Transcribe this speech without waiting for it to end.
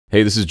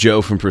Hey, this is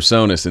Joe from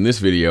Presonus. In this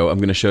video, I'm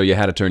going to show you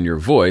how to turn your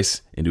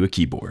voice into a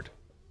keyboard.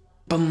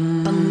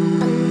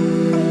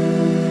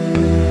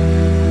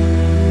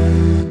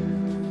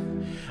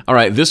 All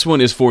right, this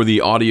one is for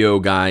the audio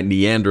guy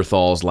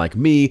Neanderthals like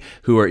me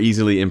who are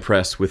easily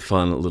impressed with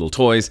fun little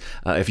toys.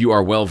 If you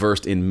are well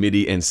versed in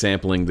MIDI and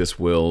sampling, this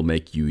will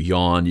make you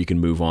yawn. You can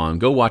move on.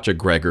 Go watch a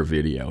Gregor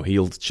video.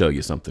 He'll show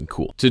you something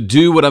cool. To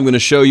do what I'm going to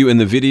show you in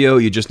the video,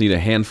 you just need a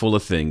handful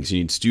of things. You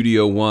need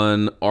Studio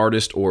One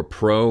Artist or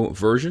Pro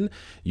version.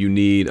 You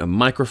need a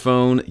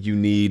microphone. You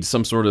need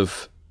some sort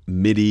of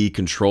MIDI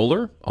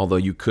controller, although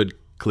you could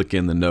click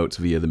in the notes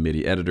via the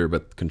MIDI editor,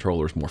 but the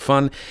controller is more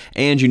fun.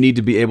 And you need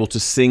to be able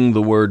to sing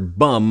the word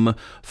bum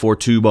for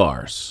 2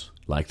 bars,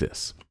 like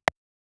this.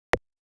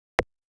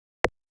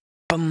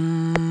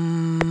 Bum.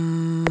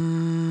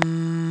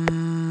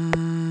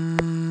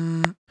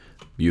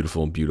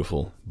 Beautiful,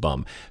 beautiful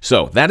bum.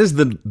 So that is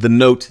the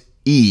note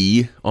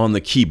E on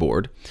the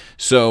keyboard.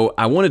 So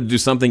I wanted to do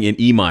something in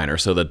E minor,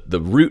 so that the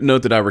root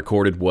note that I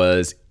recorded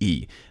was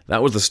E.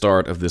 That was the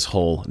start of this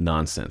whole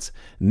nonsense.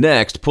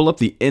 Next, pull up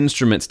the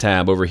Instruments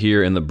tab over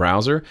here in the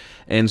browser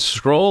and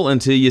scroll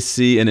until you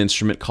see an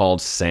instrument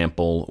called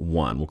Sample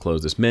 1. We'll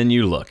close this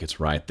menu. Look,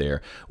 it's right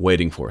there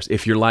waiting for us.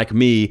 If you're like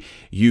me,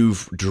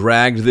 you've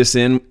dragged this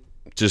in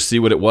to see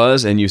what it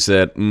was and you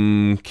said,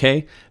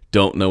 okay,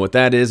 don't know what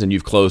that is, and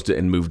you've closed it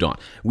and moved on.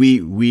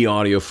 We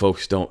audio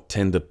folks don't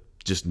tend to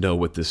just know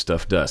what this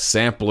stuff does.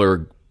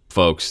 Sampler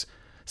folks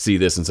see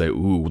this and say,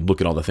 ooh, look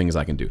at all the things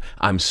I can do.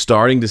 I'm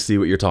starting to see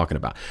what you're talking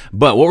about.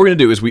 But what we're going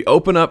to do is we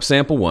open up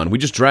Sample 1. We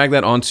just drag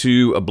that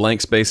onto a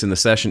blank space in the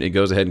session. It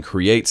goes ahead and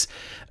creates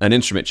an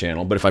instrument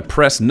channel. But if I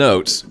press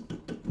notes,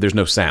 there's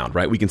no sound,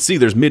 right? We can see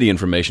there's MIDI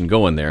information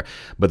going there,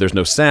 but there's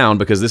no sound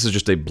because this is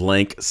just a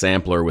blank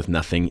sampler with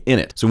nothing in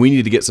it. So we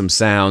need to get some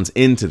sounds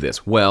into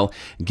this. Well,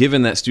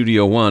 given that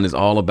Studio One is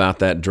all about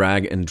that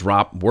drag and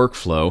drop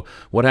workflow,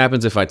 what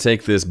happens if I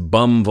take this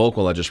bum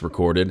vocal I just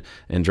recorded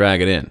and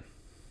drag it in?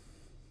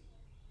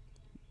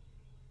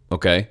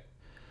 Okay,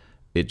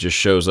 it just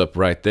shows up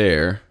right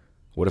there.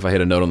 What if I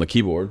hit a note on the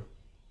keyboard?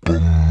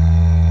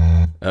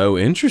 Oh,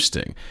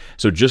 interesting.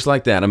 So just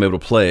like that, I'm able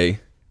to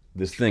play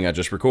this thing I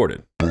just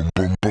recorded.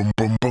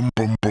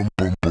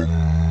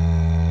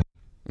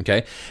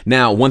 Okay,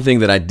 now one thing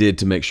that I did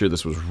to make sure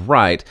this was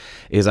right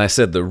is I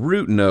said the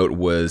root note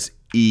was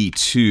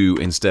E2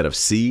 instead of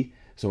C.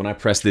 So when I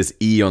press this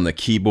E on the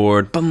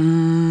keyboard,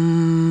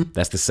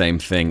 that's the same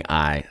thing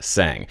I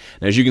sang.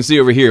 Now, as you can see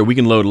over here, we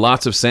can load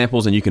lots of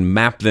samples and you can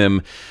map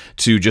them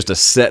to just a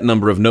set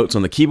number of notes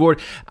on the keyboard.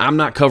 I'm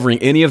not covering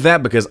any of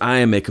that because I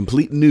am a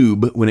complete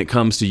noob when it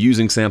comes to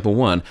using Sample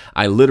 1.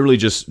 I literally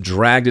just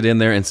dragged it in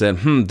there and said,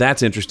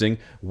 that's interesting.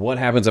 What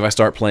happens if I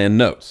start playing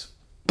notes?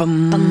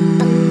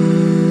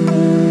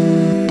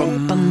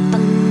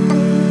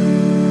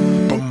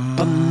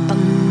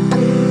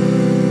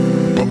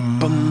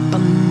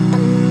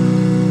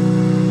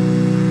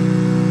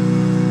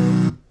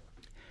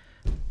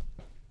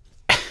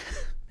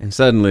 And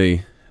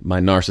suddenly, my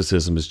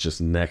narcissism is just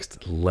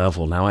next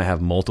level. Now I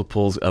have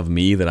multiples of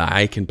me that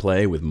I can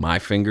play with my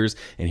fingers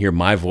and hear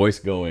my voice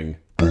going.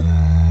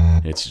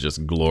 It's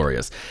just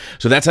glorious.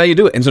 So that's how you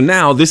do it. And so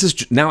now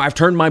now I've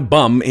turned my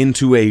bum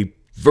into a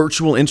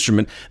virtual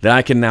instrument that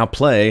I can now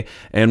play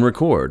and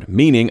record,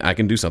 meaning I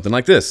can do something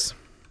like this.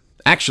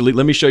 Actually,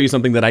 let me show you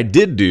something that I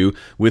did do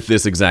with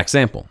this exact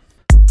sample.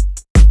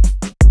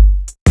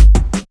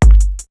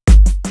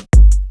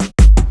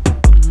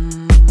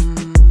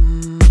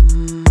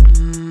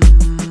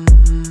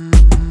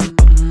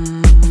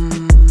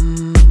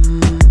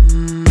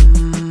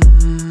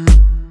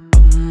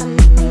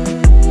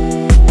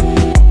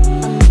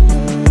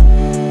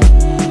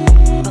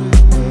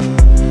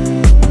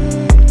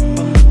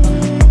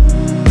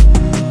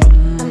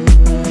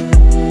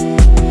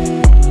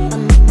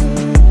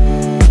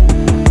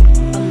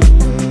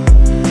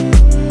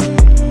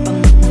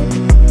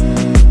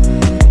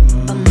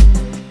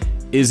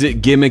 Is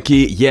it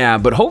gimmicky? Yeah,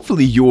 but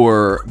hopefully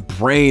your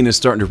brain is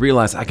starting to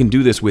realize I can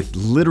do this with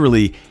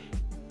literally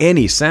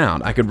any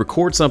sound. I could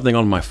record something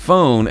on my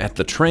phone at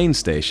the train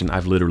station.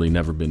 I've literally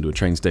never been to a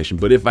train station,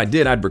 but if I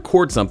did, I'd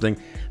record something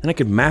and I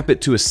could map it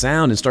to a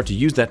sound and start to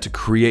use that to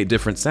create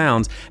different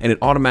sounds, and it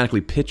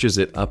automatically pitches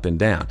it up and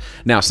down.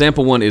 Now,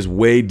 Sample 1 is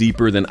way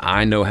deeper than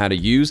I know how to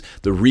use.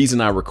 The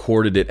reason I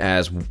recorded it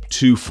as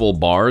 2 full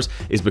bars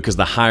is because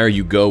the higher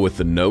you go with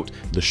the note,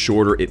 the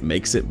shorter it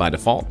makes it by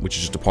default, which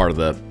is just a part of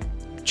the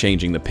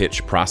changing the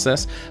pitch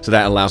process. So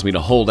that allows me to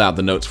hold out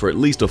the notes for at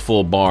least a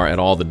full bar at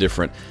all the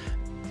different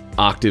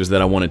octaves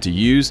that I wanted to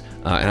use,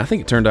 and I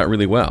think it turned out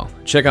really well.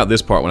 Check out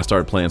this part when I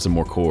started playing some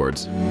more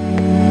chords.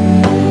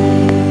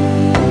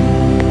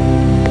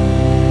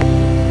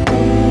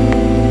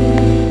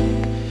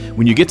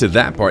 When you get to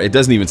that part, it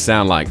doesn't even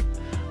sound like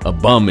a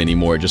bum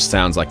anymore. It just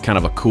sounds like kind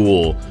of a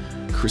cool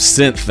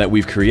synth that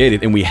we've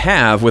created, and we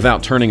have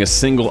without turning a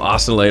single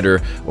oscillator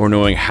or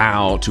knowing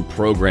how to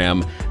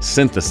program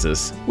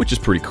synthesis, which is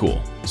pretty cool.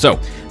 So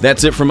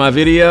that's it for my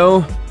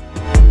video.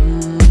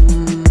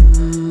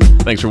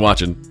 Thanks for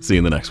watching. See you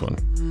in the next one.